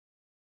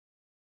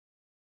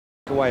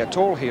away at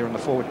all here in the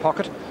forward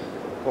pocket,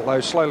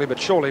 although slowly but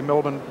surely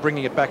Melbourne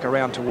bringing it back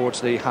around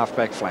towards the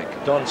half-back flank.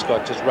 Don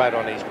Scott just wrote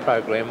on his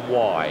program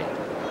why.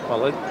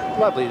 Well, it's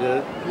lovely.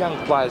 The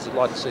young players would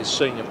like to see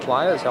senior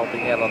players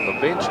helping out on the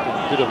bench.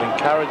 A bit of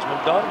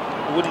encouragement, Don.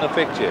 It wouldn't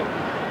affect you.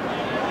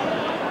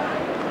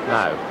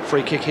 No.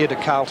 Free kick here to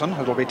Carlton.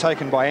 It'll be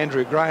taken by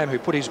Andrew Graham, who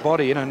put his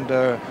body in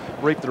and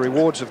reaped the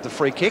rewards of the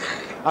free kick.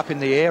 Up in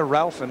the air,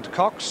 Ralph and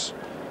Cox.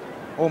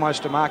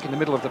 Almost a mark in the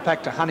middle of the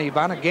pack to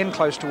Honeybun, again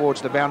close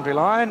towards the boundary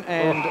line,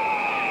 and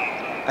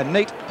a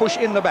neat push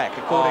in the back,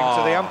 according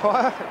to the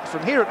umpire.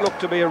 From here it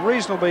looked to be a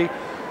reasonably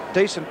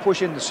decent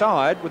push in the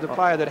side with the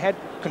player that had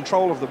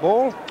control of the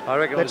ball. I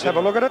reckon. Let's have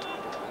a look at it.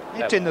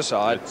 It's in the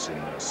side. It's in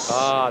the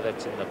side.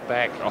 That's in the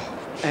back.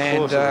 And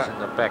it was in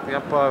the back. The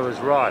umpire was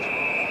right.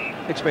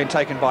 It's been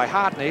taken by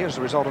Hartney as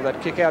a result of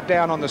that kick out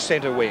down on the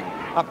centre wing.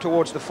 Up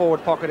towards the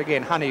forward pocket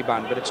again,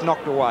 Honeybun, but it's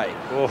knocked away.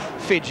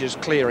 Fidge is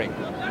clearing.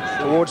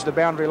 Towards the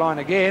boundary line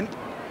again.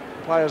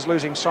 Players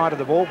losing sight of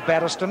the ball.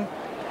 Batterston.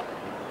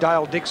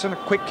 Dale Dixon, a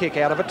quick kick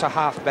out of it to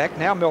half-back.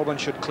 Now Melbourne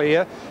should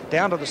clear.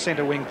 Down to the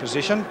centre wing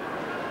position.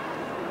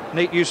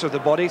 Neat use of the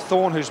body.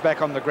 Thorne, who's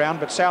back on the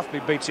ground, but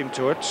Southby beats him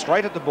to it.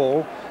 Straight at the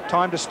ball.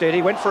 Time to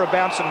steady. Went for a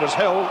bounce and was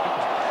held.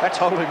 That's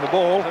holding the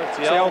ball. It's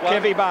the old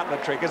Kevy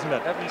Bartlett trick, isn't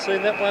it? Haven't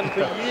seen that one for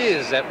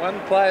years, that one.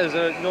 Players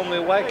are normally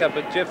awake up,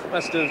 but Jeff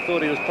must have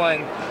thought he was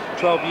playing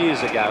 12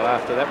 years ago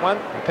after that one.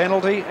 A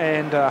penalty,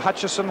 and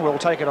Hutchison will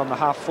take it on the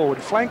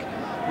half-forward flank,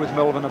 with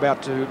Melbourne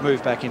about to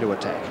move back into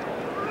attack.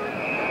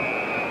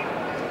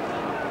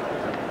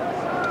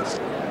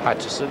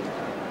 Hutchison,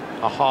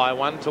 a high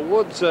one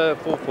towards full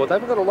forward.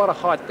 They've got a lot of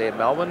height there,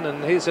 Melbourne,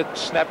 and here's a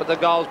snap at the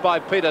goals by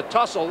Peter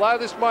Tossell, though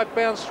this might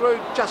bounce through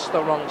just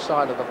the wrong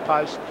side of the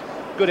post.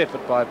 Good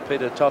effort by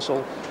Peter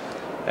Tossell,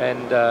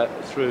 and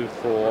through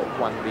for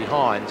one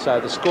behind. So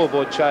the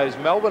scoreboard shows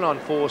Melbourne on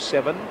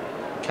 4-7,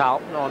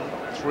 Carlton on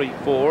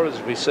 3-4,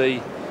 as we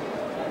see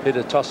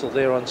Peter Tossell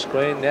there on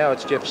screen. Now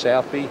it's Jeff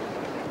Southby.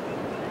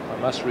 I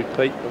must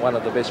repeat, one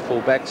of the best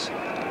fullbacks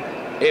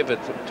ever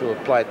to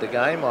have played the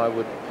game, I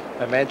would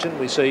imagine.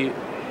 We see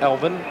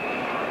Alvin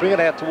bring it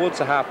out towards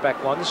the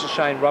half-back line. This is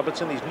Shane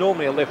Robertson. He's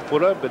normally a left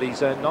footer, but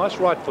he's a nice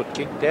right foot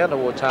kick down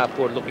towards half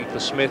forward looking for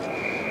Smith,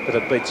 but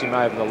it beats him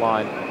over the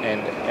line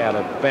and out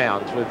of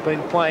bounds. We've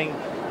been playing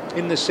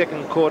in the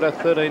second quarter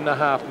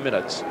 13.5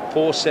 minutes.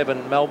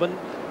 4-7 Melbourne,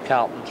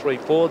 Carlton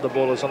 3-4. The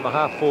ball is on the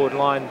half-forward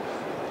line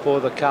for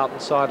the Carlton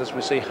side as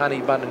we see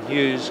Honeybun and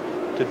Hughes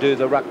to do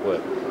the ruck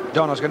work.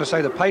 Don, I was going to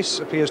say the pace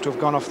appears to have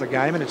gone off the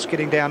game, and it's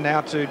getting down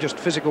now to just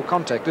physical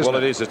contact, isn't it?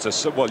 Well, it is.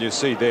 It's well, you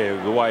see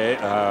there the way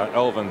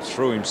Alvin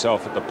threw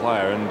himself at the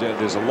player, and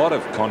there's a lot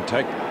of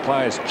contact.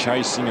 Players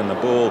chasing, and the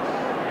ball,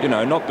 you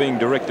know, not being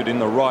directed in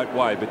the right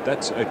way. But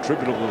that's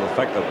attributable to the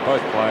fact that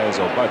both players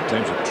or both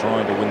teams are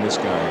trying to win this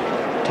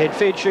game. Ted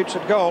Fidge shoots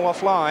at goal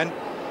offline.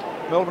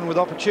 Melbourne with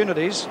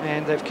opportunities,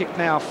 and they've kicked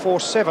now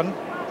 4-7.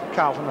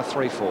 Carlton a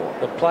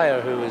 3-4. The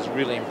player who is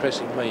really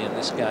impressing me in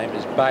this game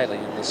is Bailey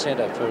in the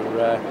centre for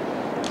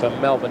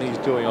Melbourne. He's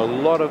doing a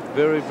lot of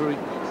very...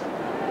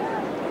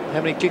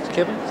 How many kicks,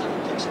 Kevin?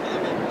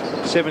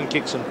 7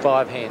 kicks and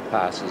 5 hand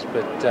passes,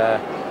 but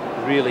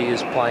really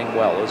is playing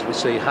well. As we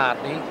see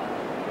Hartney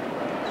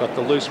got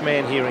the loose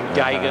man here in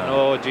Gagan.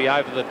 Oh, gee,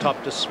 over the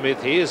top to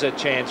Smith. Here's a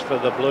chance for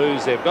the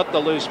Blues. They've got the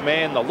loose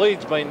man. The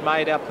lead's been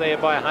made up there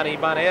by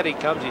Honeybun. Out he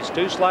comes. He's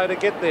too slow to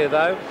get there,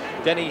 though.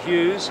 Danny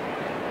Hughes.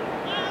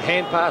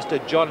 Hand pass to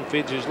John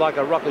Fidge, who's like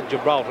a rock at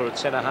Gibraltar at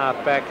centre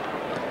half back.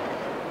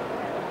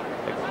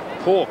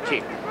 A poor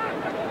kick.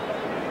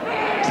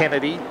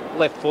 Kennedy,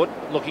 left foot,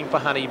 looking for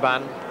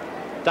Honeybun.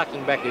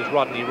 Ducking back is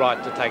Rodney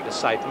Wright to take a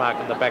safe mark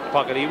in the back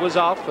pocket. He was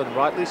off, and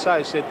rightly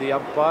so, said the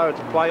umpire. It's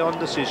a play on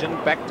decision.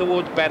 Back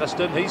towards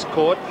Batterston. He's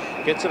caught.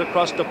 Gets it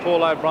across to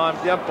Paul O'Brien.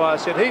 The umpire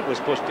said he was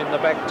pushed in the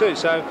back too.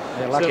 So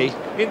lucky.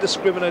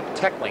 Indiscriminate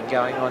tackling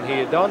going on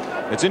here, Don.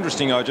 It's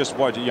interesting. I just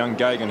watched a young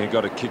Gagan who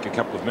got a kick a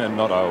couple of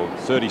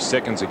minutes, 30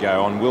 seconds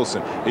ago on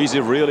Wilson. He's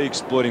really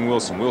exploiting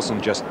Wilson.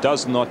 Wilson just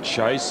does not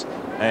chase.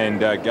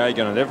 And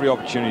Gagan at every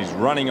opportunity is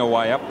running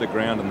away up the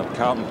ground, and the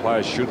Carlton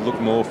players should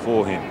look more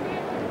for him.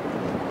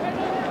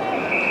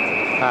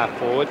 Half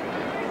forward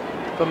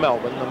for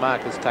Melbourne. The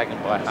mark is taken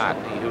by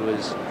Hartney, who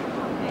is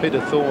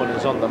Peter Thorne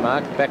is on the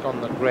mark, back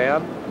on the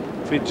ground.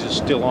 Fidge is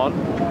still on.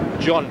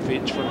 John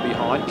Fidge from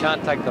behind,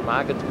 can't take the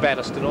mark. It's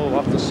Batterston all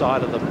off the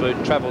side of the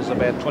boot, travels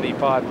about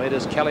 25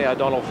 metres. Kelly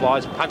O'Donnell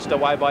flies, punched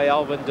away by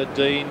Alvin to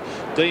Dean.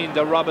 Dean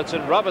to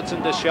Robertson,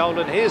 Robertson to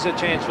Sheldon. Here's a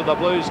chance for the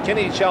Blues.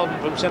 Kenny Sheldon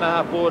from centre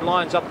half forward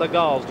lines up the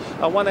goals.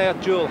 A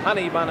one-out duel,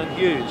 Honeybun and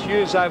Hughes.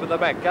 Hughes over the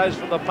back, goes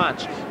for the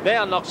punch.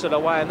 Now knocks it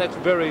away, and that's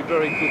very,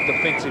 very good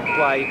defensive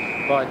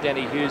play by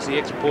Danny Hughes, the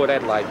ex-Port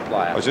Adelaide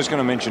player. I was just going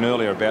to mention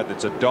earlier about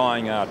it's a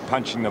dying art,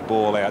 punching the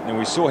ball out. And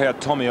we saw how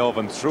Tommy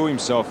Alvin threw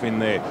himself in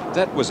there.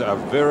 That was a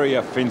very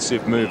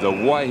offensive move. The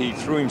way he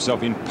threw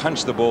himself in,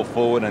 punched the ball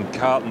forward, and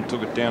Carlton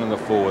took it down in the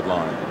forward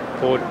line.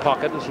 Forward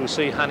pocket, as we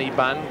see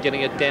Honeybun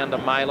getting it down to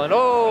Malin.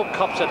 Oh,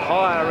 cops it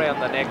high around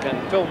the neck,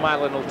 and Phil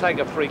Malin will take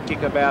a free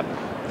kick about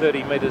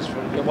 30 metres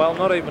from, well,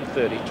 not even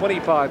 30,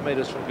 25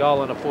 metres from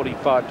goal and a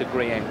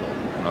 45-degree angle.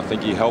 And I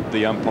think he helped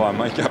the umpire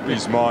make up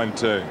his mind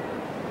too.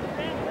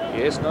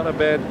 Yes, not a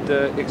bad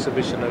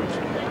exhibition of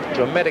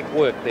dramatic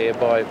work there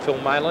by Phil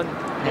Mayland.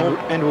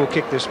 And we'll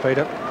kick this,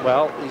 Peter.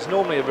 Well, he's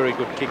normally a very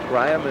good kick,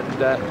 Graham, and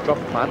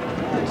dropped one.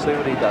 Let's see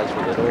what he does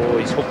with it. Oh,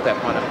 he's hooked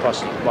that one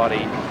across his body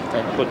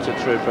and puts it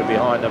through from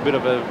behind. A bit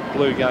of a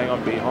blue going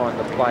on behind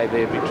the play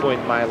there between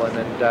Mayland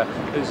and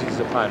who's his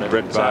opponent?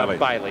 Brett Bailey.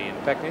 Bailey.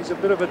 In fact, he's a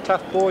bit of a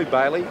tough boy,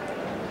 Bailey.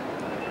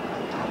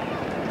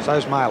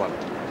 So's Mayland.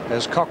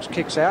 As Cox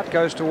kicks out,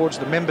 goes towards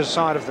the members'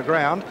 side of the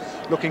ground,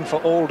 looking for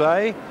all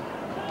day.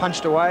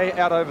 Punched away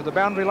out over the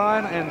boundary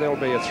line, and there'll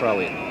be a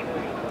throw-in.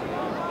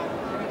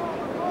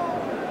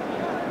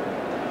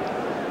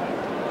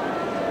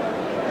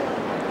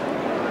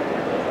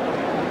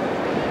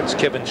 It's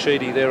Kevin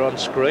Sheedy there on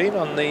screen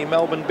on the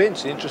Melbourne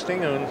bench.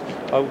 Interesting. And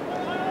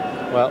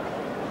well,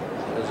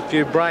 there's a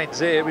few brains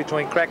there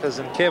between Crackers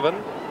and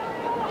Kevin.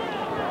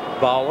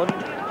 Boland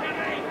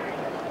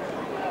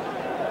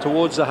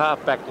towards the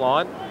half-back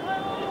line.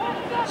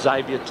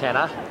 Xavier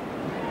Tanner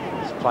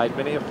has played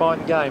many a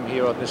fine game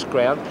here on this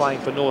ground, playing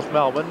for North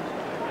Melbourne.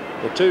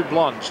 The two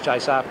blondes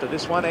chase after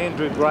this one.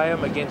 Andrew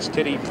Graham against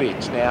Teddy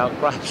Fitch. Now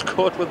Graham's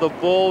caught with the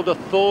ball to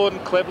Thorne.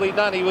 Cleverly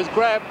done. He was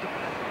grabbed.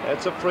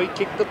 That's a free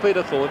kick to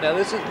Peter Thorne. Now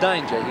this is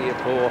danger here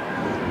for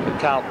the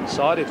Carlton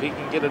side. If he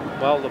can get it,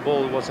 well, the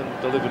ball wasn't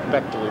delivered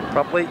back to him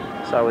properly,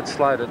 so it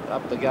slowed it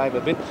up the game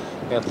a bit.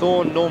 Now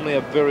Thorne, normally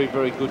a very,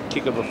 very good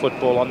kick of a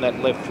football on that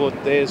left foot.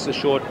 There's the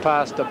short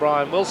pass to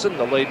Brian Wilson.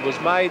 The lead was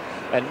made,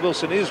 and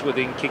Wilson is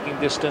within kicking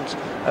distance,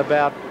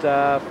 about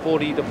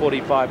 40 to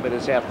 45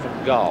 metres out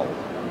from goal.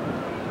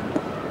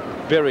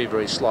 Very,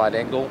 very slight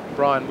angle.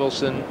 Brian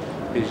Wilson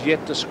is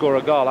yet to score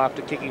a goal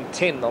after kicking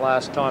 10 the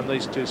last time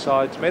these two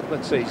sides met.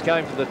 Let's see, he's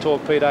going for the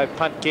torpedo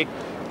punt kick.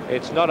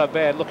 It's not a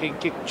bad looking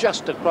kick,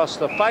 just across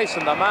the face,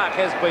 and the mark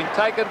has been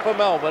taken for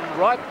Melbourne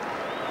right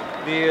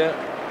near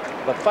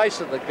the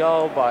face of the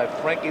goal by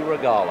Frankie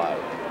Regalo.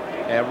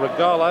 Now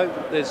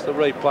Regalo, there's the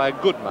replay,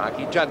 good mark,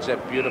 he judged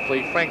that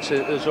beautifully. Franks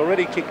has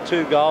already kicked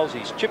 2 goals,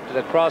 he's chipped it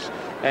across,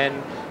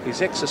 and his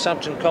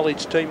ex-Assumption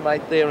College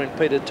teammate there in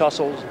Peter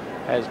Tossels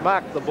has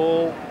marked the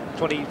ball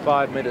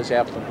 25 metres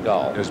out from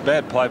goal. It was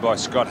bad play by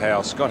Scott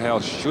Howe. Scott Howe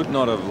should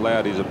not have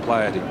allowed his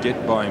player to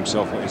get by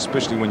himself,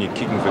 especially when you're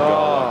kicking for goal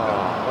like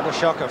that. What a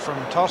shocker from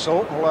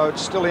Tossell, although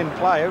it's still in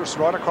play. It was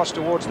right across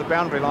towards the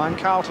boundary line.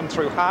 Carlton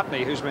through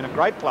Hartney, who's been a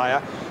great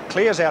player,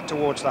 clears out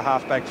towards the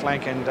half-back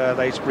flank, and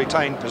they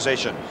retain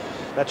possession.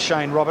 That's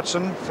Shane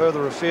Robertson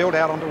further afield,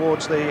 out on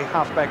towards the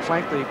half-back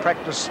flank, the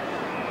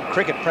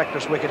cricket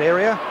practice wicket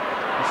area.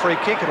 A free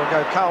kick, it'll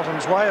go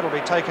Carlton's way. It'll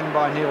be taken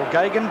by Neil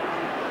Gagan,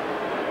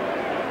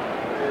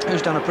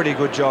 who's done a pretty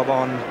good job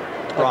on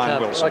Brian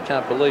Wilson. I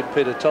can't believe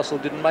Peter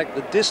Tossell didn't make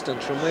the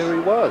distance from where he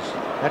was.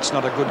 That's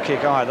not a good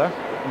kick either.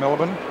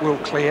 Melbourne will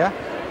clear.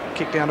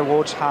 Kick down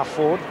towards half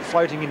forward,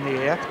 floating in the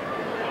air.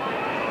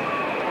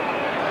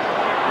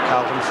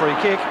 Carlton free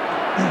kick.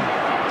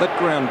 That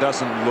ground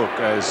doesn't look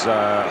as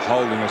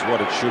holding as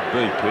what it should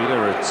be,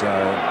 Peter. It's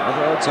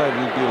I'd say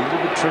it'll be a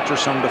little bit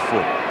treacherous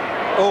underfoot.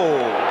 Oh,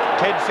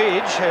 Ted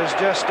Fidge has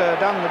just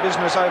done the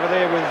business over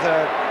there with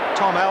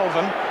Tom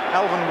Alvin.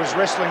 Alvin was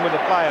wrestling with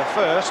the player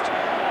first,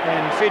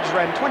 and Fidge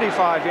ran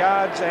 25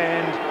 yards,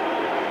 and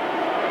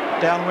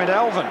down went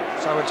Alvin.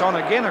 So it's on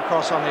again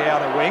across on the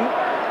outer wing.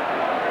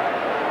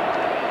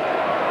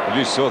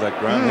 You saw that,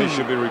 Graham. He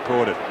should be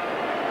reported.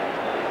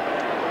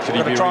 Should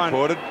he be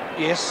reported?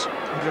 Yes.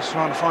 I'm just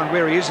trying to find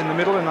where he is in the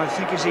middle, and I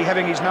think, is he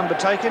having his number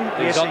taken?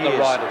 He's yes, on he the is.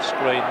 right of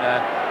screen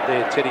there,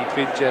 Teddy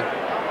Fidge.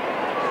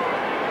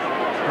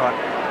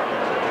 Right.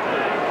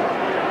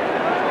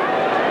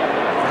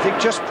 I think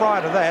just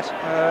prior to that,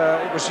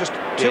 it was just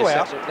 2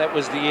 out. That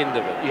was the end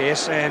of it.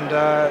 Yes, and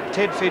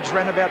Ted Fidge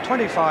ran about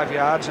 25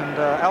 yards, and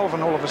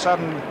Alvin all of a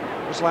sudden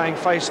was laying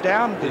face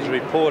down. He's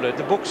reported.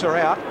 The books are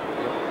out,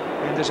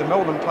 and there's a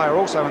Melbourne player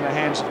also in the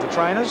hands of the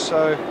trainers,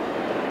 so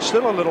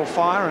still a little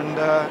fire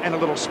and a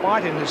little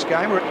spite in this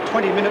game. We're at the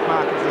 20-minute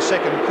mark of the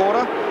second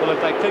quarter. Well,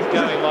 if they keep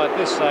going like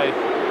this, they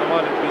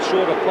might be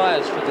short of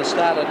players for the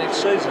start of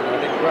next season,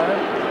 I think,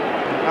 Graham.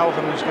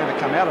 Alvin is going to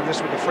come out of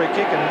this with a free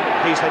kick, and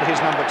he's had his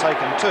number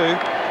taken too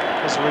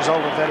as a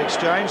result of that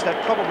exchange.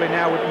 That probably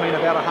now would mean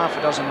about a half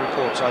a dozen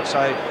reports, I'd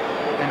say,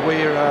 and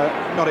we're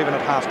not even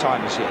at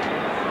half-time as yet.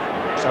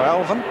 So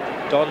Alvin.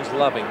 Don's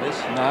loving this.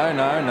 No,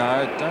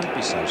 don't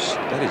be so...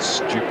 That is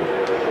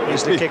stupid.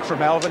 Here's the kick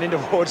from Alvin in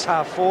towards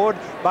half-forward.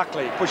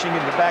 Buckley pushing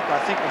in the back. I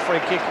think the free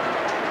kick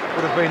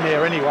would have been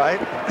there anyway.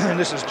 And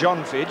this is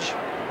John Fidge.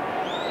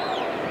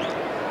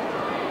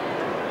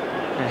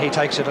 And he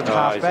takes it at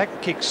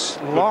half-back, kicks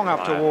long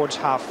up towards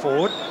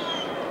half-forward.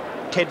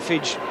 Ted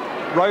Fidge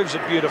roves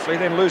it beautifully,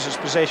 then loses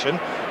possession,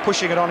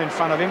 pushing it on in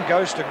front of him,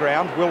 goes to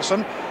ground.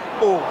 Wilson.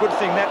 Oh, good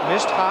thing that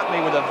missed.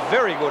 Hartney with a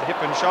very good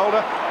hip and shoulder,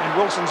 and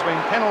Wilson's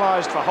been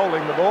penalised for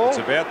holding the ball. It's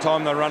about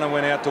time the runner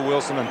went out to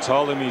Wilson and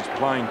told him he's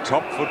playing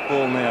top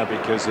football now,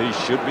 because he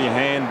should be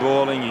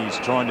handballing. He's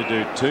trying to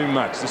do too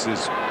much. This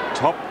is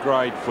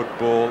top-grade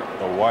football,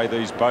 the way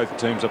these both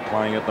teams are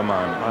playing at the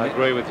moment. I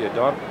agree with you,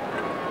 Don.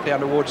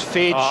 Down towards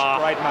Fidge.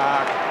 Great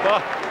mark.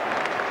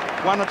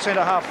 One at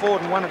centre-half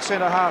forward and one at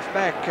centre-half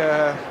back.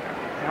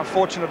 How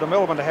fortunate of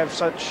Melbourne to have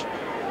such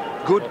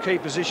good key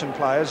position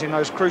players in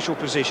those crucial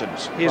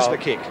positions. Here's the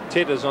kick.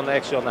 Ted is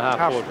actually on the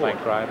half-forward flank,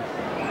 Graham.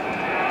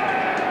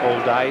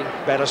 All day.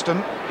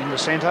 Batterston in the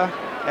centre.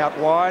 Out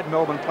wide,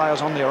 Melbourne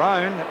players on their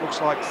own. It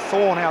looks like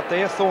Thorne out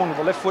there. Thorne with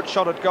a left foot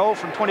shot at goal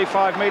from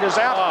 25 metres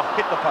out.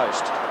 Hit the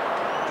post.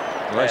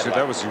 Well, actually,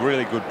 that was a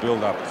really good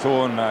build-up.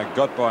 Thorne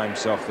got by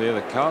himself there.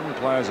 The Carlton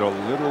players are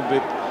a little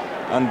bit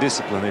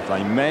undisciplined. If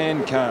they man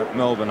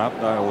Melbourne up,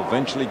 they'll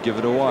eventually give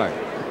it away.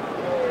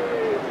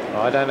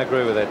 I don't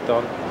agree with that,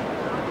 Don.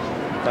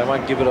 They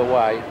won't give it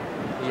away.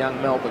 The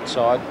young Melbourne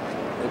side,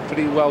 they're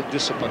pretty well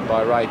disciplined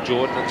by Ray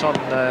Jordan. It's on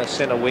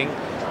centre wing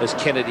as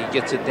Kennedy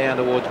gets it down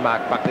towards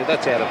Mark Buckley.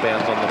 That's out of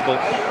bounds on the full.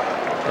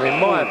 And in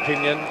my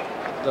opinion,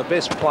 the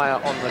best player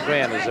on the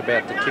ground is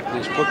about to kick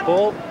this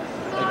football.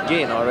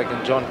 Again, I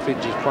reckon John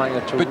Fidge is playing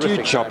a terrific. But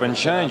you chop and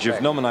change.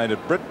 You've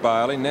nominated Brett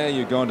Bailey. Now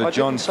you're going to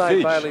John Fidge. I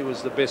didn't say Bailey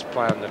was the best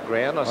player on the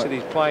ground. I said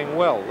he's playing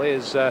well.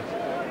 There's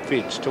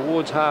Fidge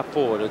towards half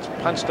forward. It's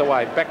punched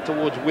away back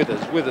towards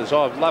Withers. Withers,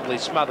 lovely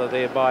smother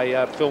there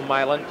by Phil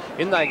Mayland.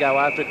 In they go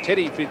after it.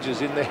 Teddy Fidge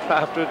is in there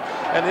after it.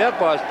 And the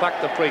umpires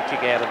plucked the free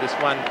kick out of this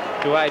one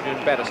to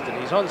Adrian Batterston.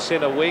 He's on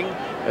centre wing.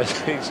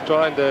 He's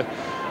trying to...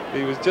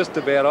 He was just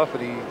about off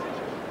it. He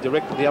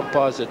directed the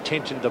umpire's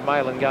attention to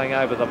Mayland going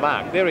over the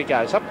mark. There he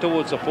goes, up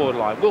towards the forward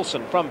line.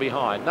 Wilson from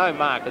behind. No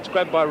mark. It's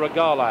grabbed by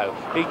Regalo.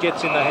 He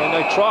gets in the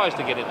hand. He tries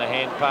to get in the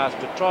hand pass,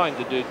 but trying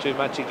to do too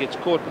much. He gets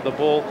caught with the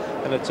ball,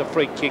 and it's a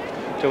free kick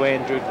to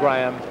Andrew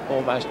Graham,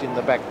 almost in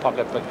the back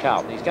pocket for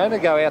Carlton. He's going to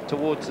go out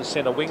towards the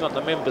centre wing on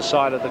the member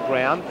side of the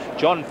ground.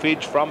 John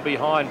Fidge from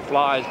behind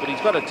flies, but he's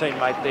got a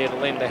teammate there to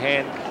lend a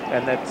hand,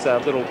 and that's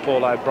little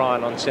Paul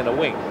O'Brien on centre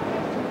wing.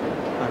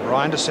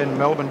 O'Brien to send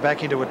Melbourne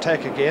back into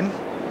attack again.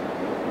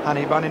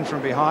 Honeybun in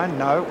from behind.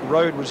 No,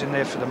 Road was in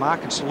there for the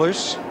mark. It's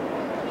loose.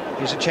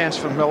 Here's a chance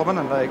for Melbourne,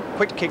 and a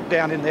quick kick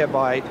down in there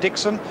by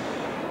Dixon.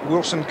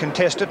 Wilson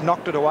contested,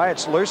 knocked it away.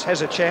 It's loose,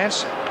 has a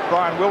chance.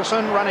 Brian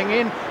Wilson running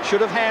in,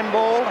 should have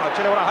handballed. I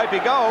tell you what, I hope he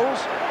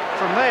goes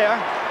from there.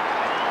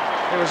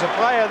 There was a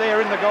player there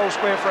in the goal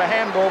square for a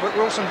handball, but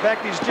Wilson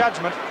backed his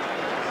judgment,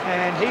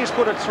 and he's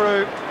put it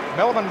through.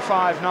 Melbourne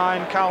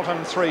 5-9, Carlton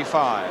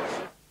 3-5.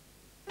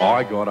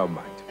 I got a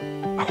mate.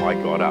 I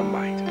got a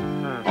mate.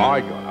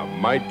 I got a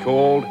mate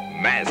called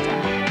Mazda.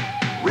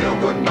 Real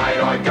good mate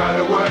I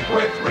go to work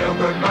with, real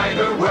good mate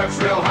who works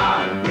real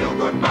hard. Real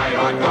good mate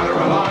I got to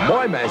rely on.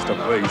 My Mazda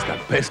B's the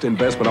best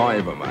investment I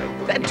ever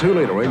made. That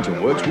 2-litre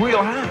engine works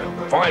real hard.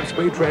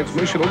 5-speed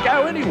transmission will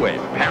go anywhere.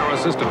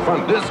 Power-assisted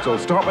front discs will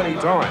stop any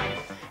time.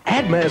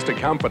 Add Mazda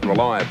comfort and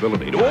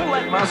reliability to all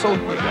that muscle,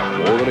 you got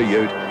more than a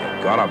ute,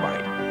 you got a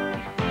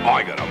mate.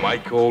 I got a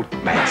mate called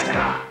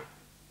Mazda.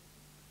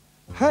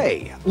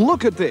 Hey,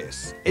 look at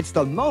this. It's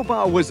the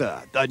Mobile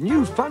Whizzer, the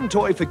new fun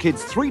toy for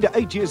kids 3 to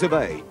 8 years of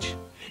age.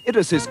 It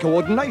assists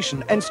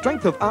coordination and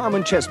strength of arm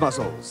and chest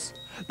muscles.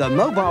 The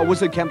Mobile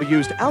Whizzer can be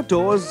used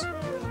outdoors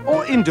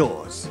or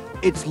indoors.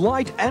 It's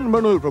light and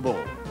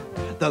manoeuvrable.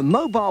 The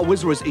Mobile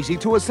Whizzer is easy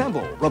to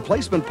assemble.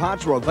 Replacement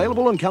parts are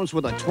available and comes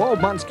with a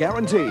 12 months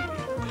guarantee.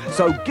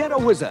 So get a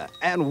Whizzer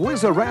and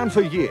whiz around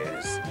for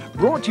years.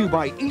 Brought to you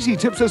by Easy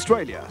Tips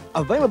Australia.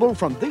 Available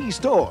from these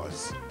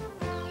stores.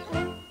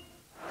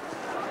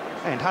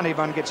 And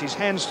Honeybun gets his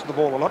hands to the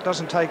ball a lot.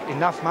 Doesn't take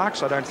enough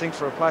marks, I don't think,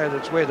 for a player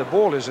that's where the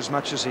ball is as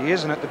much as he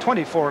is. And at the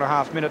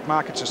 24.5-minute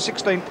mark, it's a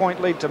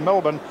 16-point lead to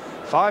Melbourne.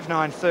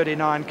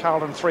 5-9-39,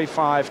 Carlton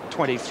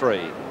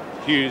 3-5-23.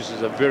 Hughes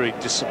is a very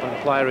disciplined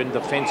player in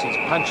defence. He's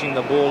punching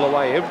the ball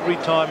away every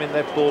time in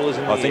that ball is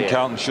in the air. I think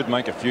Carlton should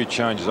make a few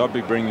changes. I'd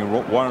be bringing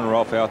Warren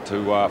Rolfe out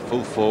to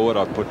full forward.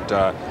 I'd put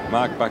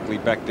Mark Buckley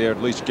back there,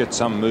 at least get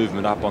some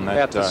movement up on that.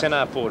 Out to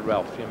centre forward,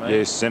 Ralph, you mean?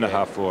 Yes, centre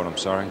half forward, I'm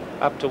sorry.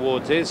 Up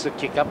towards, there's the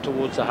kick up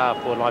towards the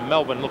half forward line.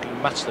 Melbourne looking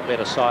much the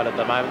better side at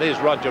the moment. There's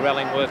Roger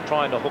Ellingworth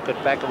trying to hook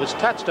it back. It was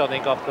touched, I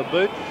think, off the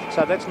boot.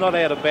 So that's not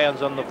out of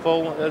bounds on the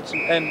full.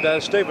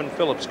 And Stephen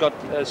Phillips got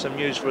some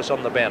news for us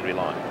on the boundary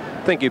line.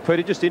 Thank you,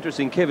 Peter. Just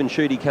interesting, Kevin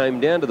Sheedy came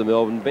down to the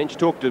Melbourne bench,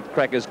 talked to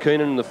Crackers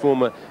Keenan, the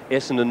former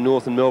Essendon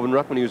North and Melbourne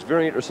ruckman. He was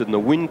very interested in the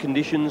wind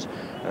conditions,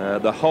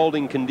 the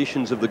holding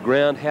conditions of the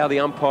ground, how the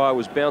umpire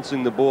was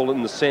bouncing the ball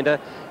in the centre,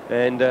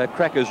 and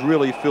Crackers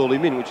really filled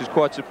him in, which is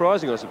quite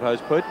surprising, I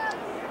suppose, Pete.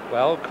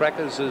 Well,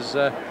 Crackers is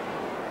an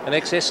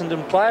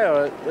ex-Essendon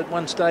player at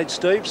one stage,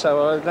 Steve,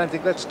 so I don't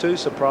think that's too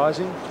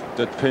surprising.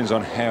 That depends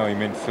on how he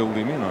meant filled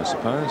him in, I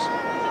suppose.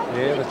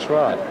 Yeah, that's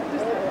right.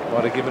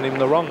 Might have given him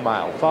the wrong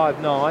mail.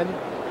 5-9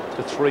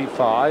 to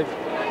 3-5.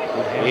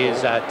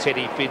 Here's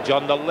Teddy Fidge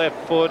on the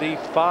left foot. He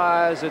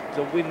fires it.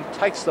 The wind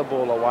takes the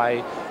ball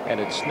away and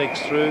it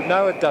sneaks through.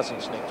 No, it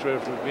doesn't sneak through.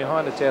 If it's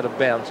behind, it's out of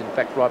bounds. In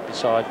fact, right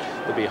beside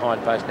the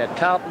behind post. Now,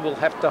 Carlton will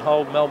have to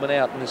hold Melbourne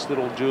out in this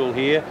little duel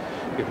here.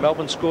 If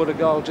Melbourne scored a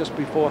goal just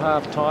before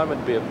half-time,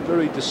 it'd be a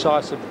very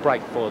decisive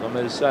break for them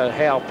as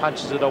Howe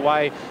punches it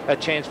away. A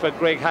chance for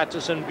Greg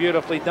Hutchison,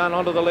 beautifully done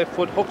onto the left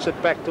foot, hooks it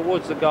back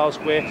towards the goal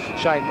square.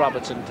 Shane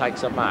Robertson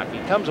takes a mark. He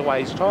comes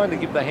away, he's trying to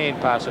give the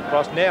hand pass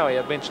across. Now he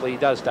eventually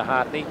does to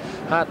Hartney.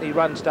 Hartney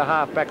runs to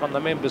half-back on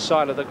the members'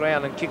 side of the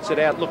ground and kicks it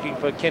out looking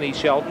for Kenny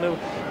Sheldon, who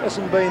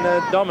hasn't been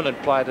a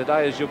dominant player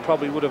today, as you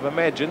probably would have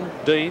imagined.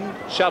 Dean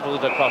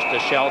shovels it across to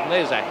Sheldon.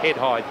 There's a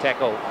head-high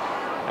tackle.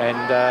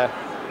 And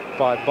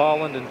by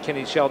Boland and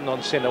Kenny Sheldon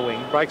on centre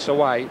wing. Breaks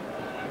away.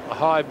 A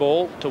high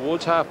ball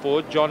towards half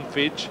forward. John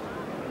Fidge.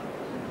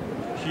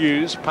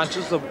 Hughes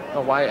punches them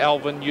away.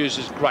 Alvin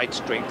uses great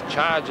strength.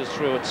 Charges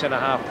through at centre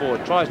half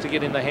forward. Tries to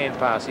get in the hand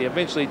pass. He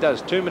eventually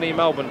does. Too many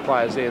Melbourne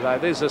players there though.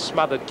 There's a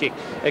smothered kick.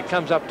 It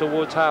comes up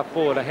towards half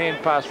forward. A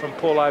hand pass from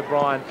Paul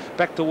O'Brien.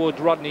 Back towards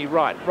Rodney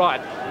Wright.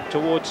 Right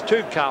towards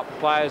two Carlton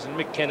players, and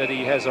Mick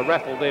Kennedy has a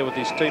raffle there with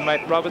his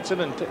teammate Robertson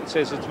and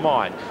says it's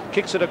mine.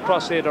 Kicks it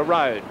across there to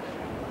Road.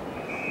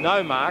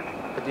 No mark,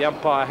 but the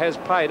umpire has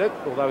paid it,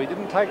 although he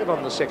didn't take it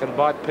on the second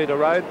bite. Peter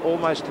Road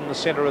almost in the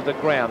centre of the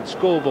ground.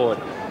 Scoreboard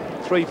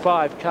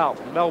 3-5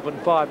 Carlton, Melbourne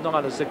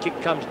 5-9 as the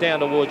kick comes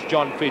down towards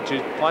John Fidge,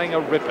 who's playing a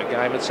ripper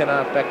game at centre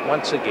half back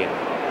once again.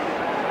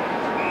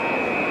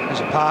 There's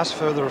a pass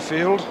further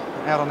afield,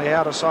 out on the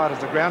outer side of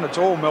the ground. It's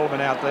all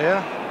Melbourne out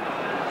there.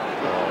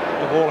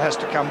 The ball has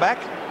to come back.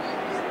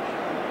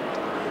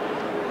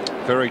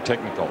 Very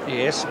technical.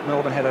 Yes,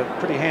 Melbourne had a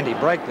pretty handy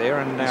break there,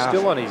 and he's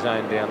still on his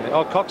own down there.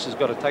 Oh, Cox has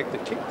got to take the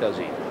kick, does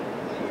he?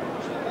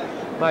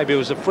 Maybe it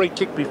was a free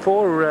kick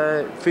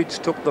before Fidge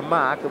took the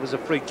mark. It was a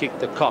free kick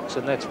to Cox,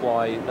 and that's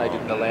why they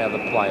didn't allow the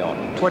play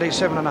on.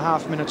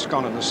 27.5 minutes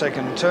gone in the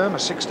second term. A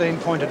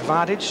 16-point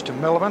advantage to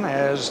Melbourne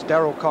as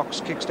Darryl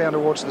Cox kicks down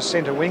towards the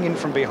centre wing. In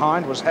from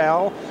behind was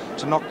Howell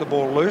to knock the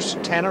ball loose.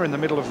 Tanner in the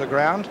middle of the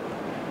ground.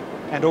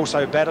 And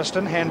also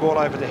Batterston. Handball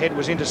over the head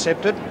was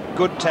intercepted.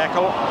 Good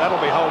tackle.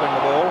 That'll be holding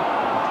the ball.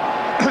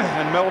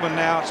 And Melbourne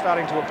now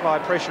starting to apply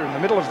pressure in the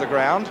middle of the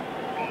ground.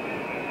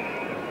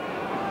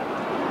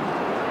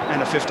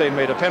 And a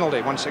 15-metre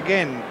penalty. Once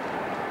again,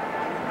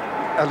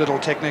 a little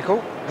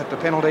technical, but the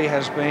penalty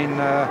has been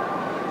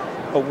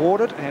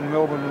awarded, and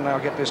Melbourne will now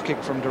get this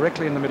kick from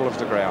directly in the middle of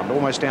the ground,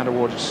 almost down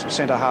towards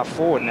centre half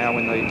forward now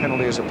when the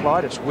penalty is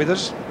applied. It's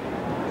Withers.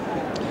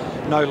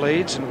 No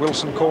leads, and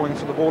Wilson calling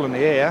for the ball in the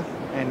air.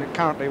 And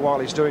currently, while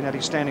he's doing that,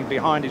 he's standing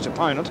behind his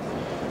opponent.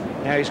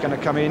 Now he's going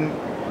to come in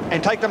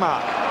and take the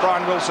mark.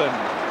 Brian Wilson.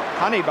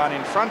 Honeybun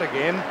in front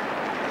again.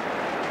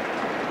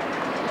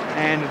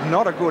 And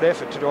not a good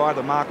effort to do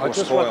either mark or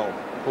spoil.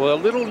 Well, a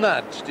little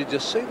nudge. Did you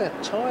see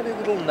that tiny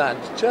little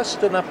nudge?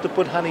 Just enough to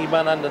put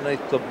Honeybun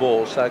underneath the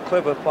ball. So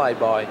clever play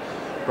by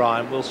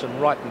Brian Wilson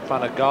right in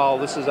front of goal.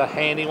 This is a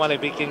handy one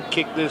if he can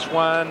kick this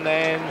one.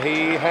 And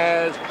he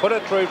has put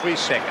it through for his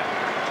second.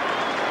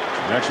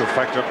 In actual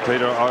fact,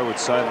 Peter, I would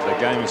say that the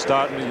game is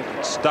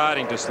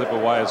starting to slip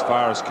away as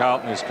far as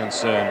Carlton is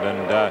concerned.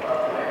 And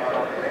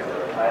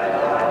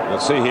we'll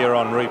see here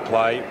on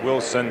replay,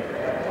 Wilson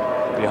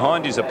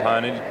behind his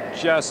opponent,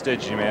 just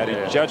edged him out. He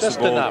judged just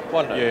the ball. Enough,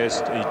 wasn't it?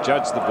 Yes, he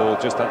judged the ball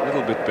just a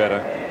little bit better.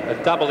 A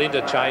double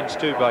interchange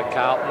too by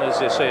Carlton,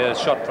 as you see a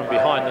shot from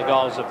behind the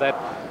goals of that.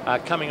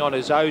 Coming on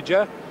is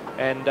Oja,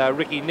 and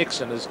Ricky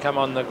Nixon has come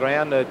on the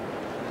ground.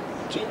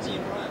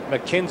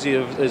 Mackenzie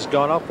has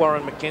gone off,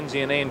 Warren Mackenzie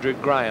and Andrew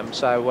Graham.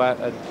 So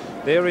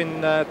they're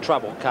in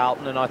trouble,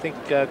 Carlton, and I think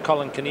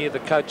Colin Kinnear, the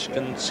coach,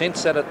 can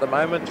sense that at the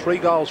moment. 3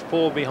 goals,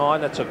 4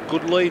 behind. That's a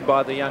good lead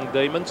by the young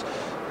Demons.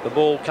 The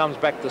ball comes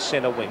back to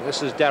centre wing.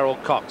 This is Darryl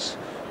Cox.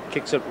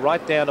 Kicks it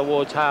right down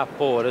towards half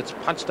forward. It's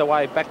punched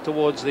away back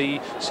towards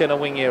the centre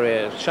wing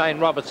area. Shane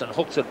Robertson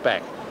hooks it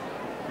back.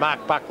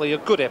 Mark Buckley, a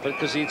good effort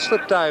because he'd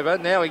slipped over.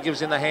 Now he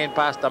gives in the hand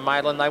pass to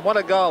Malin. They want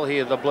a goal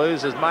here, the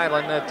Blues, as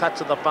Malin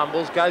touches the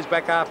fumbles, goes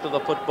back after the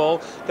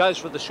football, goes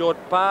for the short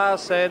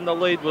pass, and the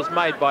lead was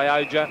made by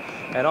Oja.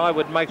 And I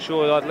would make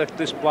sure I'd left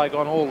this bloke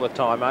on all the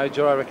time,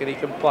 Oja. I reckon he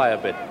can play a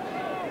bit.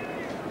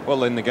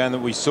 Well, in the game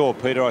that we saw,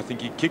 Peter, I think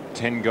he kicked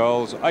 10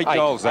 goals, 8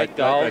 goals that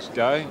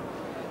day.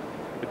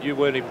 But you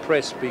weren't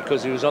impressed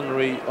because he was on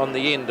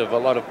the end of a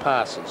lot of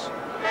passes.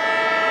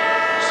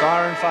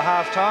 Siren for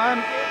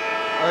half-time.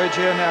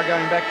 Ogier now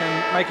going back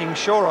and making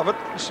sure of it.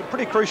 It's a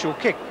pretty crucial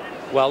kick.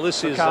 Well,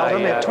 this is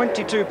Carlton. They're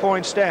 22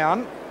 points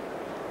down.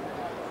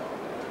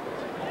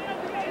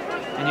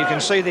 And you can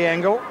see the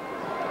angle.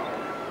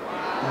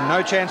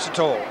 No chance at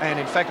all. And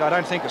in fact, I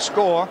don't think a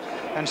score.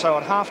 And so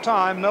at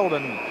half-time,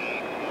 Melbourne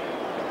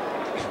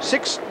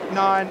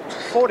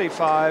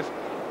 6-9-45.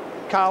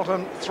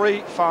 Carlton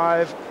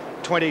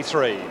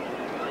 3-5-23.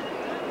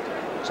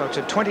 So it's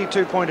a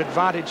 22-point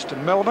advantage to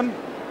Melbourne.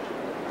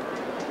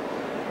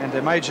 And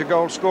their major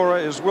goal scorer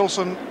is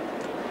Wilson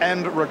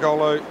and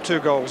Regolo, 2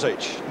 goals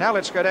each. Now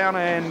let's go down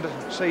and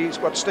see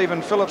what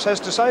Stephen Phillips has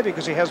to say,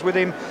 because he has with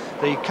him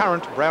the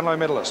current Brownlow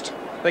medalist.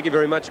 Thank you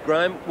very much,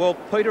 Graham. Well,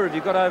 Peter, have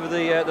you got over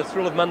the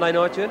thrill of Monday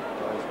night yet?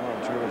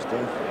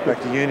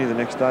 Back to uni the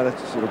next day, that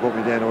sort of brought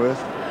me down to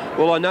earth.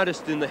 Well, I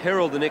noticed in the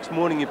Herald the next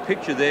morning your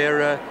picture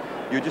there,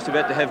 you were just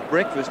about to have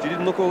breakfast. You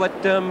didn't look all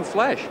that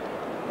flash.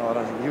 Oh, I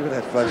don't think you were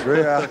that flash,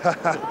 really.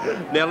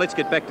 Now, let's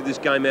get back to this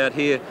game out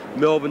here.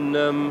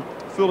 Melbourne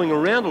fooling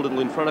around a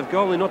little in front of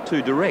goal. They're not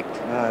too direct.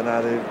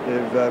 No,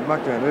 they've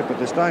mucked around a bit, but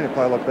they're starting to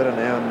play a lot better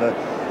now, and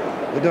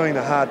they're doing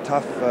the hard,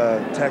 tough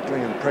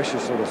tackling and pressure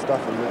sort of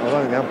stuff, and I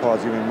don't think the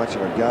umpire's giving much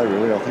of a go,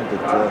 really. I think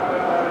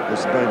that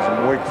there's been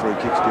some weak free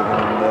kicks given,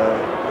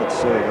 and it's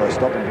sort of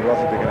stopping, but I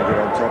think they're going to get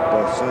on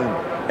top soon.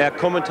 Our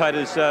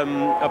commentators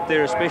up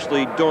there,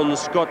 especially Don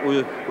Scott,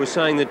 were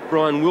saying that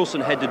Brian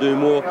Wilson had to do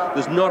more.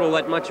 There's not all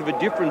that much of a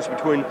difference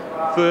between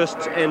first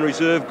and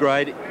reserve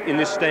grade in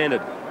this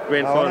standard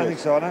grand final. I don't think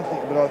so.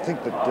 But I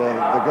think that the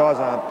guys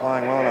aren't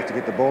playing well enough to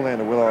get the ball down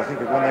to Willow. I think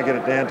that when they get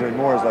it down to him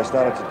more, as they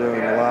started to do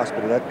in the last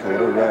bit of that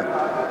quarter,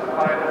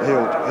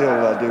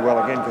 he'll do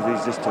well again because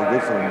he's just too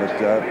good for them.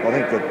 But I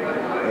think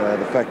that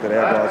the fact that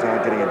our guys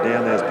aren't getting it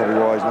down there is probably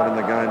why he's not in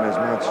the game as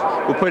much.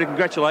 Well, Peter,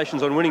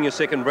 congratulations on winning your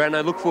second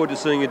Brownlow. Look forward to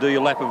seeing you do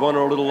your lap of honour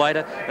a little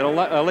later, and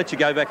I'll let you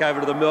go back over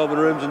to the Melbourne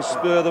rooms and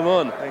spur them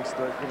on. Thanks,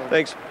 Steve.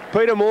 Thanks.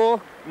 Peter Moore,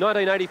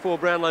 1984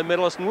 Brownlow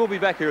medalist, and we'll be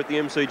back here at the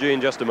MCG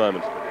in just a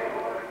moment.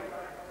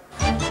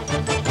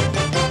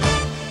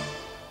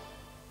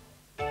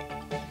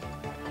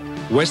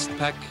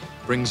 Westpac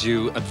brings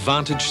you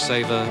Advantage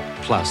Saver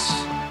Plus,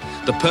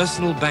 the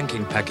personal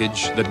banking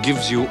package that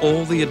gives you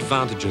all the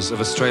advantages of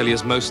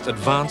Australia's most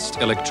advanced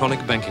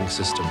electronic banking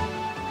system.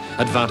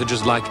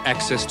 Advantages like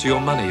access to your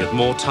money at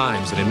more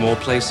times and in more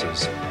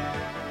places,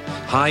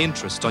 high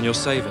interest on your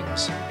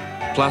savings,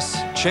 plus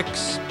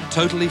checks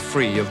totally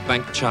free of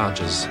bank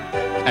charges,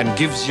 and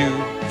gives you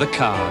the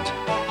card.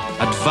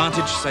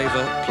 Advantage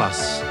Saver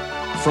Plus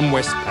from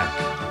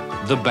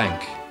Westpac, the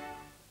bank.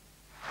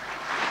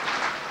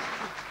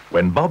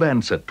 When Bob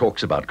Ansett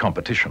talks about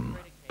competition,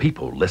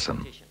 people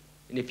listen.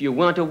 And if you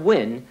want to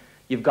win,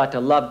 you've got to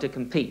love to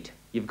compete.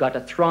 You've got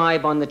to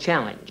thrive on the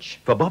challenge.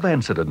 For Bob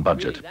Ansett and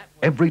Budget,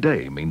 every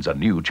day means a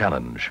new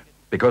challenge,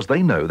 because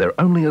they know they're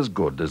only as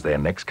good as their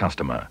next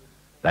customer.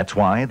 That's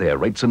why their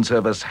rates and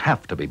service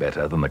have to be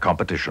better than the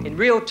competition. In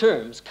real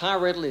terms, car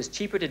rental is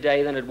cheaper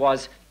today than it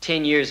was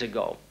 10 years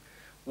ago.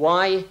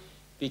 Why?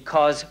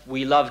 Because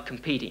we love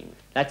competing.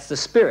 That's the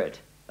spirit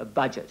of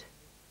Budget.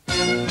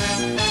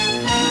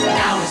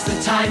 Now is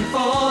the time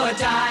for a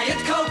Diet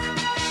Coke.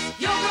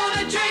 You're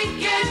gonna drink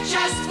it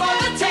just for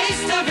the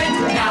taste of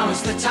it. Now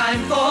is the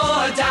time for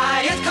a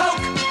Diet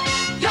Coke.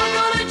 You're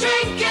gonna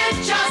drink it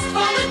just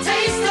for the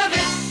taste of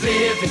it.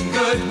 Living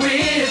good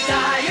with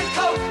Diet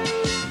Coke.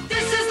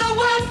 This is the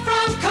one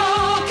from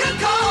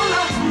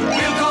Coca-Cola.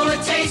 We're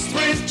gonna taste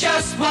with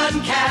just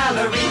 1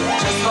 calorie.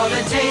 Just for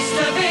the taste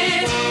of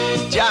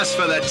it. Just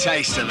for the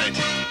taste of it.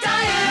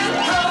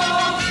 Diet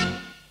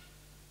Coke.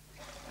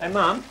 Hey,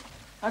 Mum.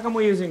 How come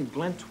we're using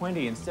Glen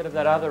 20 instead of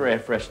that other air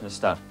freshener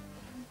stuff?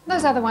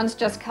 Those other ones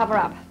just cover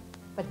up.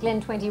 But Glen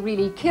 20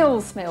 really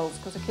kills smells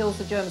because it kills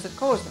the germs that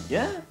cause them.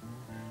 Yeah?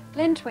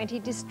 Glen 20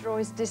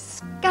 destroys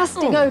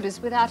disgusting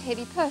odours without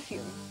heavy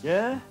perfume.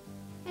 Yeah?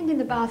 And in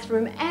the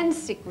bathroom and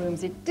sick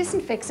rooms, it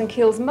disinfects and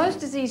kills most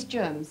disease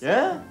germs.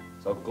 Yeah?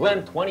 So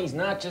Glen 20's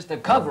not just a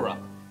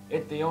cover-up.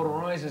 It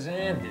deodorizes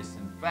and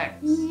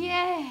disinfects.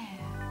 Yeah.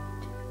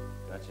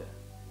 Gotcha.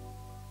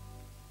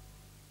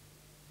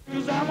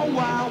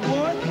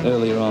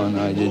 Earlier on,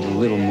 I did a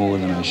little more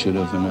than I should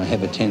have, and I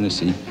have a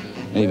tendency,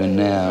 even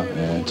now,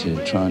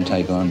 to try and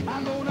take on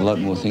a lot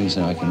more things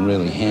than I can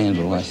really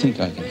handle. I think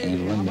I can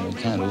handle them, but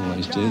I can't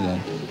always do that.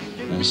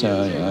 And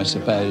so I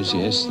suppose,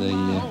 yes,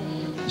 the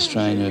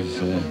strain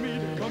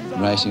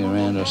of racing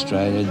around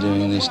Australia,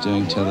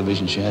 doing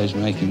television shows,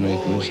 making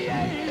records,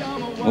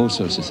 all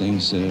sorts of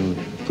things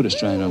put a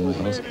strain on my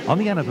health. On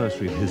the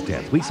anniversary of his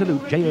death, we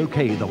salute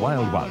J.O.K. the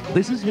Wild One.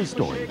 This is his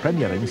story,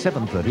 premiering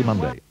 7:30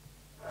 Monday.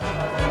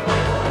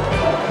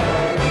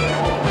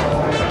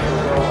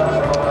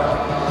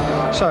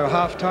 So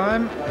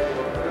half-time,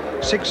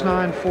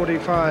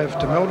 6-9-45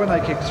 to Melbourne.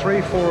 They kicked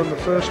 3-4 in the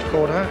first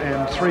quarter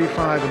and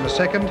 3-5 in the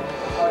second.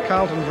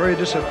 Carlton very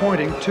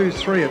disappointing,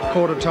 2-3 at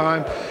quarter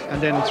time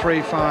and then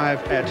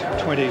 3-5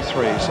 at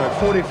 23. So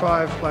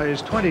 45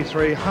 plays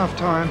 23,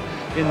 half-time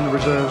in the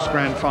reserves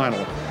grand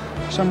final.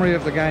 Summary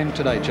of the game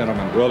today,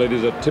 gentlemen. Well, it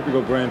is a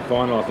typical grand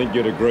final. I think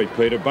you'd agree,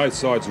 Peter. Both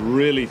sides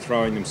really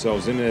throwing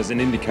themselves in as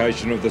an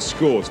indication of the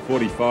scores,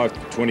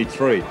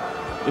 45-23.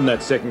 In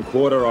that second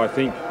quarter, I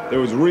think there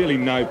was really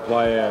no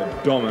player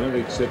dominant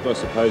except, I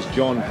suppose,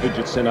 John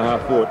Fidget,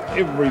 centre-half forward.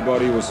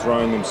 Everybody was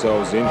throwing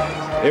themselves in.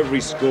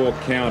 Every score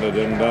counted,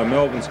 and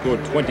Melbourne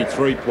scored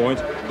 23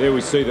 points. There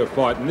we see the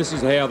fight, and this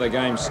is how the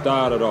game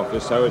started off.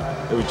 So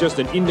it was just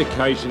an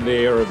indication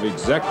there of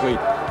exactly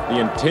the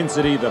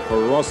intensity, the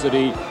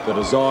ferocity, the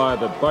desire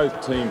that both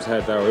teams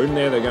had. They were in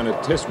there, they're going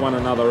to test one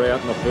another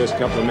out in the first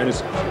couple of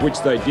minutes, which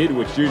they did,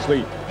 which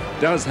usually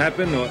does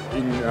happen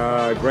in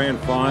grand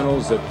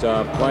finals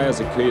that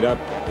players are keyed up,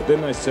 but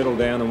then they settled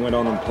down and went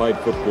on and played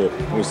football.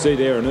 And we see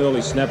there an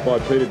early snap by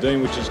Peter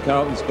Dean, which is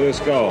Carlton's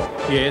first goal.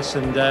 Yes,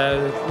 and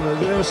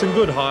there were some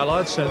good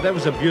highlights. That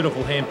was a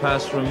beautiful hand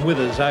pass from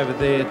Withers over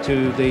there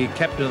to the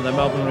captain of the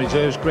Melbourne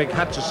Reserves, Greg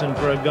Hutchison,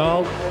 for a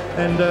goal.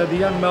 And the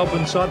young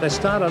Melbourne side, they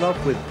started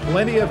off with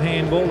plenty of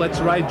handball. That's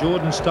Ray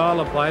Jordan's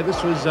style of play.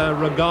 This was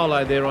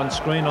Regalo there on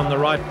screen on the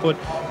right foot.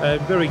 A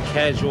very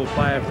casual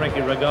player, Frankie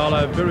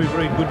Regalo. Very,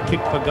 very good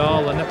kick for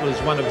goal, and that was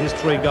one of his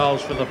 3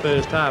 goals for the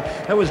first half.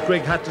 That was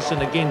Greg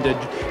Hutchison again to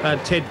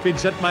Ted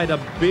Fidge. That made a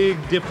big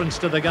difference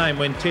to the game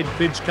when Ted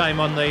Fidge came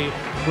on the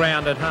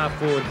ground at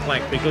half-forward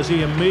flank, because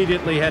he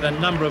immediately had a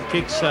number of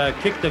kicks,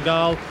 kicked the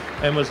goal,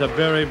 and was a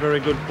very, very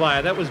good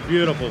player. That was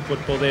beautiful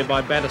football there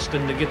by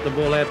Batterston to get the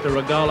ball out to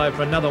Regalo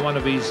for another one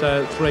of his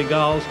 3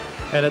 goals.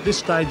 And at this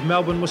stage,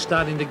 Melbourne was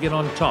starting to get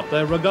on top.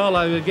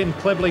 Regalo, again,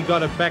 cleverly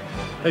got it back.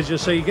 As you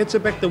see, he gets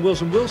it back to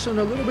Wilson. Wilson,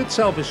 a little bit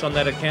selfish on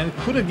that account.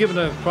 Could have given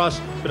it across,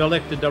 but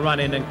elected to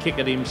run in and kick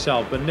it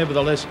himself. But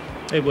nevertheless,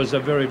 it was a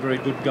very, very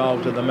good goal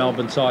to the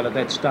Melbourne side at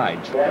that stage.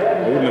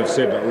 I wouldn't have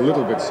said a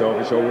little bit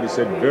selfish. I would have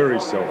said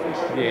very selfish.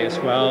 Yes,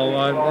 well,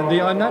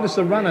 I noticed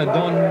the runner,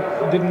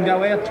 Don, didn't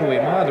go out to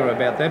him either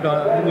about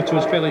that, which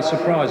was fairly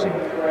surprising.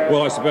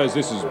 Well, I suppose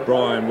this is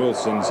Brian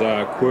Wilson's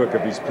quirk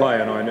of his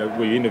play, and I know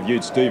we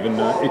interviewed Stephen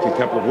Ick a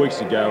couple of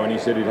weeks ago, and he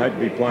said he'd had to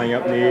be playing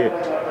up near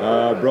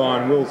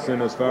Brian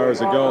Wilson as far as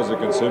the goals are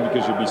concerned,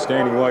 because you'd be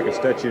standing like a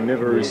statue,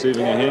 never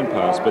receiving a hand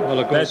pass. But well,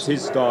 that's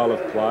his style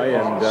of play.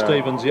 And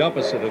Stephen's the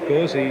opposite, of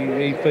course.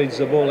 He feeds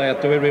the ball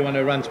out to everyone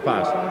who runs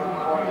past.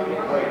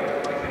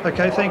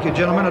 OK, thank you,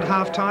 gentlemen. At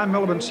half-time,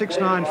 Melbourne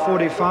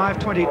 6-9-45,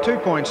 22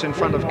 points in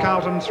front of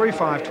Carlton,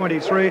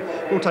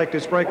 3-5-23. We'll take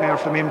this break now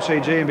from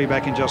MCG and be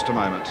back in just a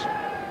moment.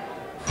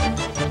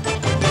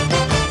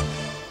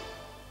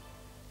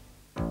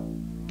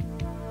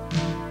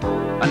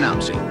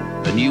 Announcing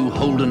the new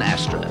Holden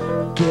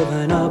Astra.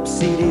 Giving up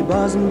CD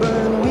bars and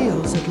burn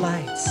wheels at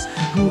lights.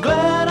 I'm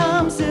glad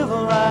I'm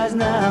civilized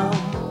now.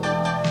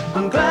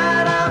 I'm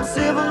glad I'm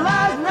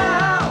civilized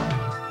now.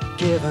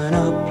 Giving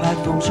up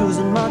platform shoes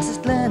and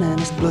Marxist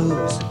Leninist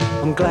blues.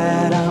 I'm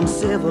glad I'm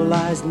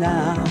civilized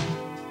now.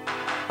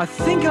 I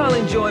think I'll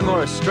enjoy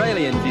more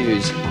Australian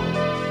views.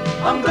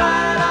 I'm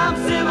glad I'm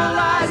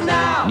civilized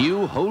now.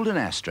 New Holden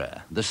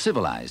Astra, the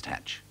civilized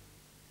hatch.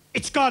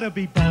 It's gotta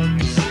be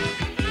Bonds.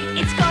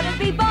 It's gotta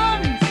be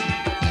Bonds.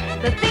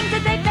 The things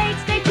that they've made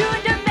stay true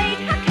and don't fade.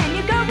 How can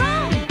you go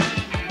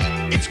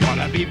wrong? It's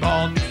gotta be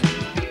Bonds.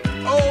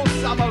 All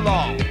summer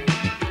long.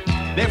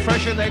 They're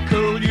fresh and they're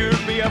cool.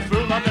 You'd be a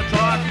fool not to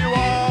try if you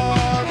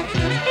want.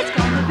 It's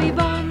gotta be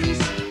Bonds.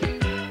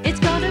 It's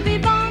gotta be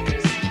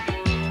Bonds.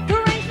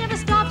 The range never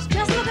stops.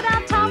 Just look at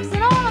our tops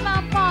and all of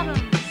our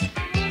bottoms.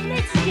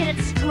 Let's get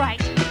it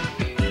straight.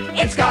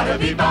 It's gotta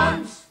be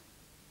Bonds.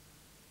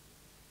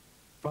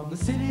 From the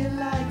city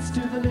lights to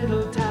the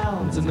little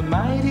towns and the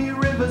mighty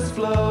rivers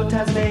flow,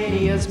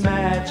 Tasmania's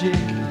magic,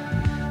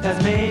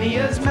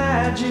 Tasmania's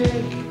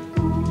magic.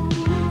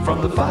 From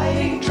the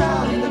fighting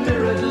trout in the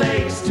mirrored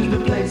lakes to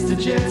the place to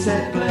jet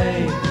set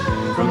play.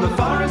 From the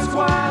forest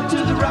wild to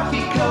the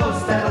rocky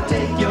coast that'll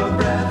take your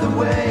breath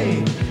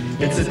away.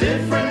 It's a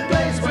different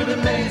place with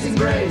amazing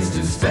grace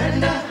to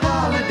spend a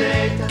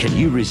holiday. Can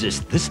you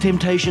resist this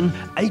temptation?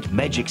 8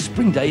 magic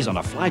spring days on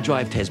a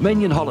Fly-Drive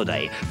Tasmanian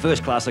holiday.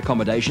 First-class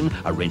accommodation,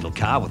 a rental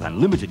car with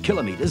unlimited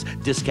kilometres,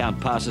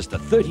 discount passes to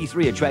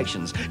 33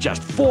 attractions,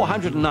 just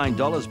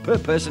 $409 per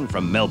person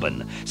from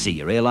Melbourne. See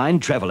your airline,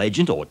 travel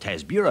agent or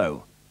Tas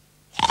Bureau.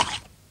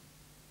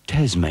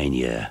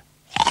 Tasmania.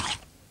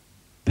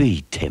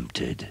 Be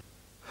tempted.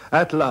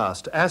 At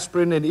last,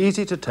 aspirin in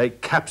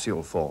easy-to-take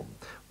capsule form.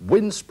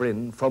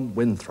 Winsprin from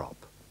Winthrop.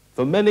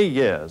 For many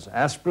years,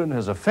 aspirin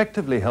has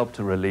effectively helped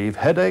to relieve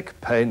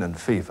headache, pain and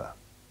fever.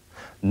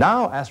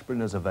 Now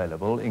aspirin is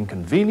available in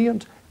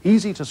convenient,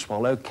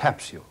 easy-to-swallow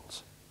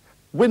capsules.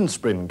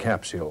 Winsprin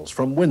capsules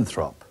from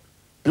Winthrop.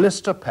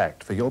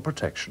 Blister-packed for your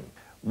protection.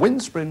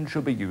 Winsprin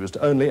should be used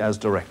only as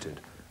directed,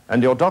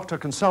 and your doctor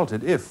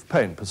consulted if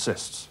pain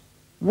persists.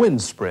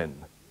 Winsprin,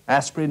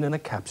 aspirin in a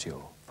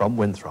capsule from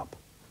Winthrop.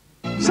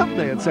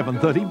 Sunday at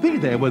 7:30, be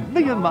there with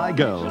Me and My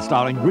Girl,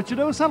 starring Richard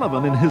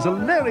O'Sullivan in his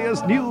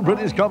hilarious new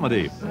British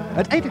comedy.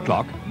 At 8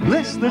 o'clock,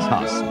 Bless This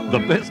House, the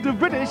best of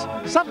British,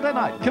 Sunday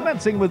night,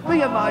 commencing with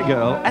Me and My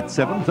Girl at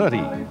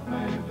 7:30.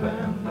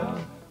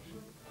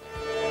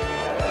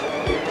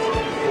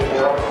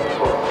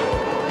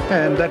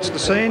 And that's the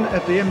scene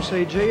at the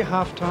MCG,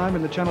 half-time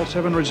in the Channel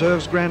 7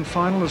 Reserves Grand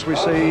Final, as we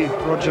see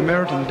Roger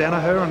Merritt and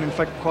Danaher, and in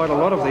fact quite a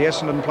lot of the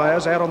Essendon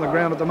players out on the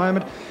ground at the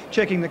moment,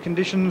 checking the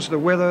conditions, the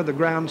weather, the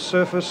ground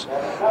surface,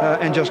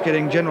 and just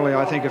getting generally,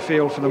 I think, a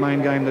feel for the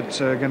main game that's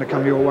going to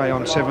come your way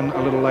on 7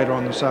 a little later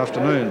on this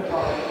afternoon.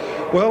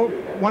 Well,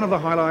 one of the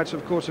highlights,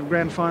 of course, of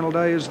Grand Final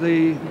Day is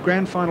the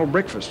Grand Final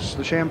breakfasts,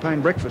 the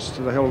champagne breakfasts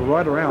that are held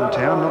right around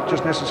town, not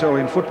just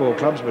necessarily in football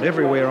clubs, but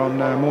everywhere on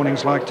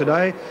mornings like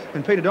today.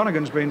 And Peter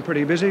Donegan's been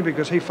pretty busy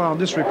because he filed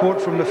this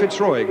report from the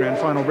Fitzroy Grand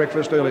Final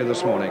breakfast earlier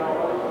this morning.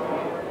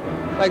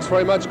 Thanks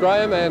very much,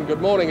 Graham, and good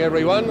morning,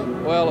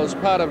 everyone. Well, as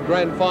part of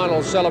grand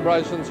final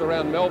celebrations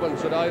around Melbourne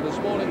today, this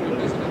morning we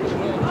visited the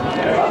World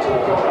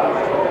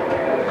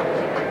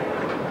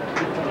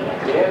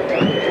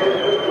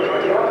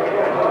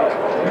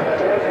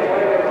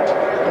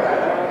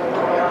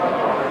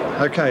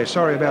Okay,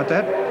 sorry about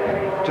that.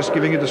 Just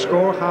giving you the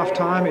score,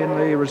 half-time in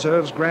the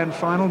reserves grand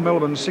final.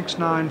 Melbourne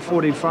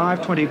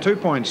 6-9-45, 22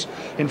 points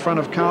in front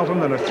of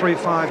Carlton and a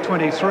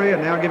 3-5-23,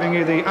 and now giving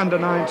you the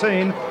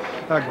under-19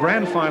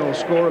 grand final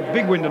score. A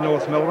big win to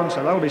North Melbourne,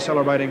 so they'll be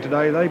celebrating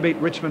today. They beat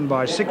Richmond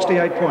by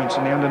 68 points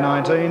in the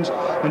under-19s,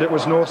 and it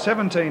was North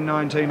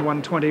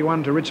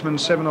 17-19-121 to Richmond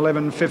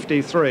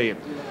 7-11-53.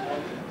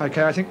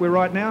 Okay, I think we're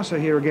right now, so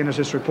here again is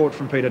this report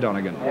from Peter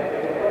Donegan.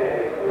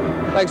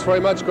 Thanks very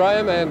much,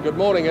 Graham, and good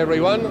morning,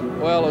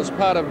 everyone. Well, as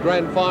part of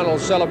grand final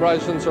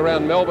celebrations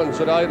around Melbourne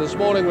today, this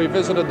morning we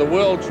visited the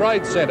World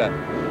Trade Centre,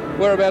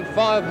 where about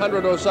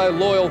 500 or so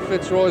loyal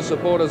Fitzroy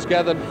supporters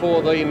gathered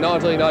for the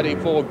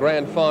 1984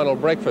 grand final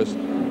breakfast.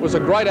 It was a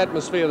great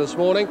atmosphere this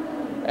morning,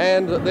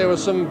 and there were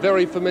some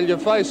very familiar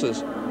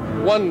faces.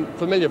 One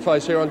familiar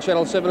face here on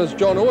Channel 7 is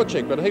John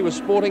Orchik, but he was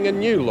sporting a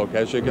new look,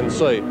 as you can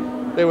see.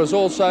 There was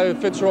also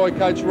Fitzroy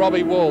coach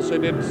Robbie Walls, who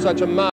did such a